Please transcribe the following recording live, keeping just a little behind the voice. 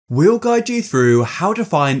We'll guide you through how to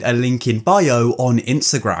find a link in bio on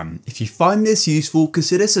Instagram. If you find this useful,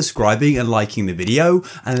 consider subscribing and liking the video,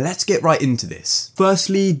 and let's get right into this.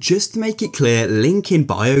 Firstly, just to make it clear, link in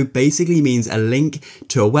bio basically means a link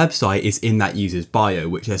to a website is in that user's bio,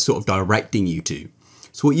 which they're sort of directing you to.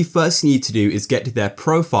 So what you first need to do is get to their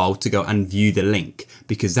profile to go and view the link,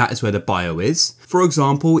 because that is where the bio is. For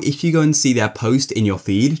example, if you go and see their post in your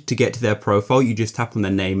feed, to get to their profile, you just tap on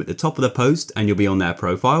their name at the top of the post and you'll be on their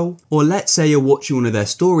profile. Or let's say you're watching one of their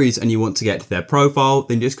stories and you want to get to their profile,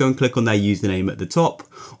 then just go and click on their username at the top.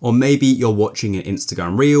 Or maybe you're watching an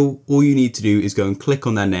Instagram reel, all you need to do is go and click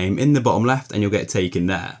on their name in the bottom left and you'll get taken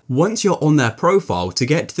there. Once you're on their profile, to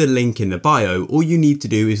get to the link in the bio, all you need to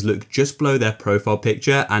do is look just below their profile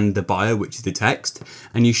picture and the bio, which is the text,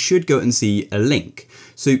 and you should go and see a link.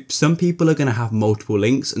 So some people are going to have multiple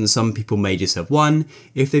links and some people may just have one.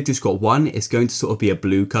 If they've just got one, it's going to sort of be a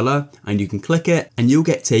blue color and you can click it and you'll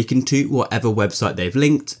get taken to whatever website they've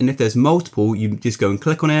linked. And if there's multiple, you just go and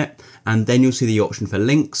click on it and then you'll see the option for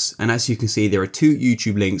links. And as you can see, there are 2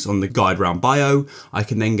 YouTube links on the GuideRealm bio. I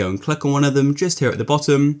can then go and click on one of them just here at the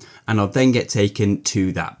bottom and I'll then get taken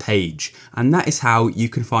to that page. And that is how you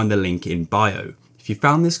can find the link in bio. If you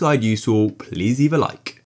found this guide useful, please leave a like.